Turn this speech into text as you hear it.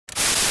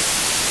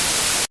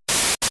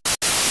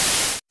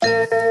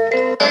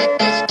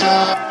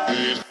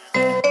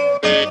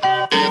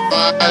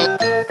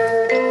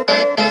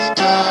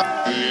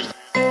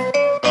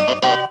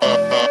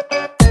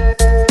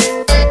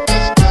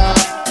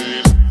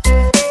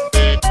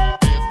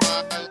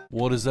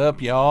What is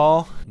up,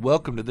 y'all?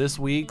 Welcome to this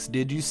week's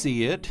Did You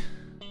See It?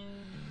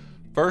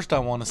 First, I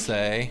want to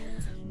say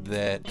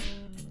that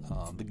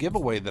the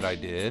giveaway that I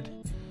did,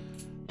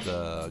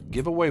 the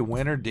giveaway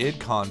winner did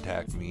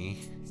contact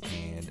me,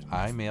 and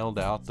I mailed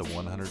out the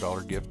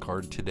 $100 gift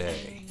card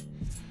today.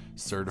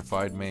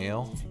 Certified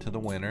mail to the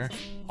winner.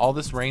 All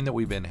this rain that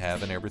we've been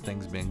having,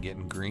 everything's been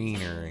getting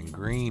greener and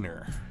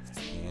greener.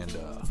 And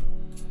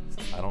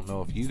I don't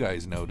know if you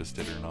guys noticed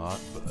it or not,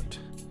 but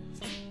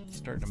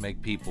starting to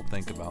make people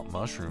think about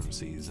mushroom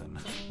season.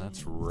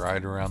 That's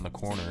right around the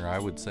corner, I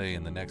would say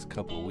in the next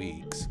couple of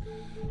weeks,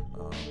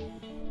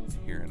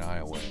 here in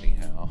Iowa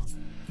anyhow.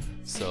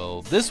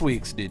 So this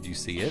week's Did You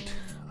See It?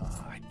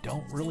 I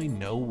don't really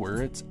know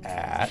where it's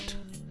at,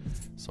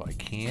 so I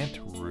can't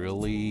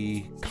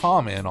really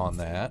comment on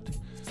that,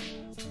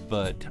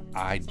 but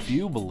I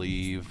do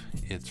believe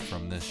it's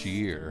from this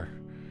year.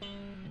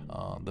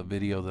 The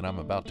video that I'm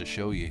about to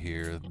show you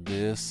here,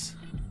 this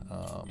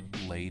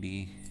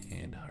lady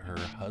and her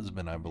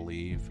husband, I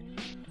believe,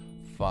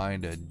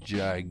 find a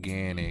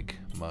gigantic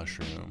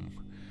mushroom,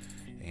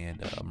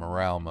 and a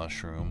morel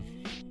mushroom,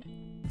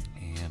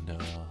 and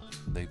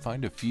they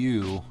find a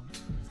few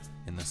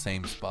in the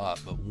same spot,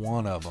 but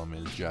one of them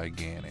is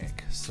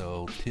gigantic.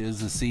 So 'tis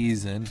the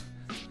season.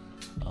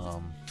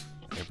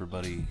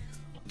 Everybody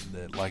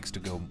that likes to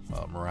go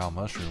morel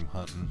mushroom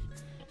hunting,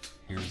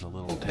 here's a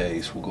little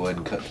taste. We'll go ahead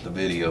and cut to the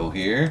video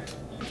here.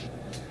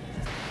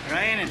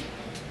 Raining.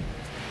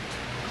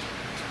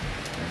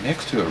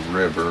 Next to a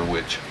river,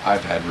 which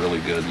I've had really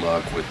good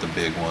luck with the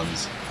big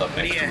ones up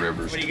next to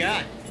rivers. What do you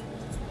got?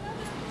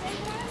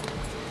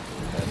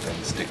 That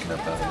thing's sticking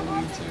up out of the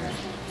weeds here.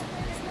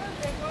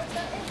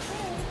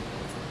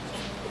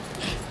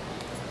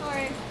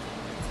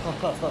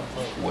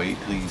 Wait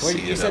till you see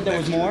it. You said there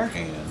was more?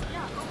 Hand.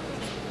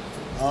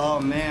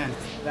 Oh man,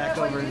 back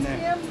over in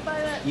there.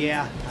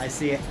 Yeah, I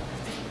see it.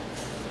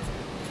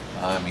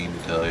 I mean to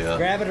tell you.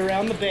 Grab it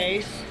around the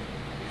base.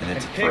 And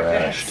it's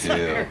fresh too.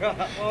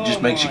 It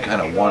just makes you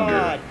kind of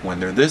wonder, when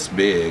they're this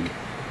big,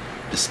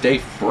 to stay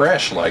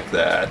fresh like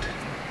that.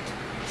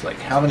 It's like,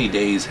 how many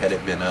days had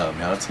it been up?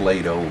 Now it's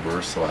laid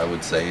over, so I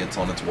would say it's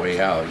on its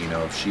way out. You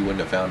know, if she wouldn't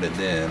have found it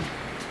then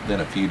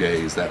a few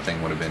days, that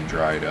thing would have been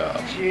dried up.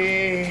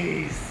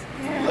 Jeez.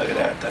 Look at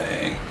that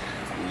thing.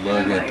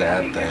 Look at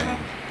that thing.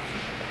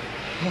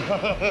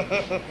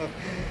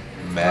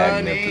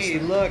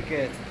 Magnificent. Honey, look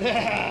at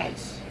that.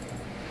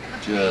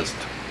 Just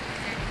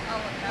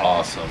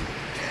awesome.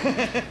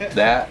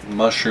 That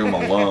mushroom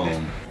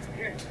alone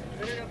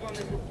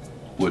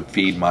would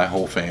feed my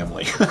whole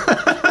family.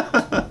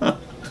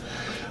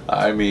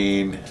 I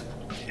mean,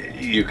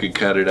 you could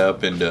cut it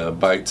up into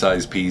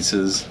bite-sized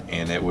pieces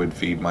and it would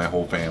feed my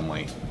whole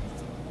family.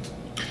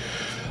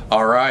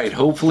 Alright,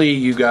 hopefully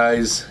you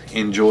guys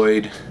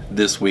enjoyed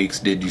this week's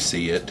Did You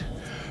See It?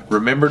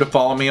 Remember to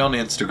follow me on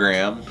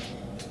Instagram.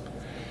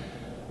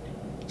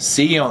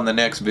 See you on the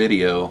next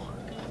video.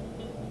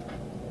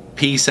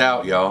 Peace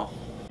out, y'all.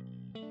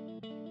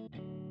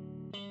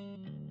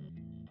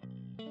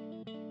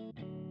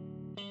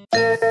 If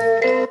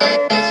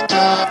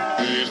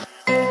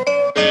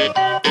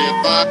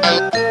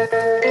I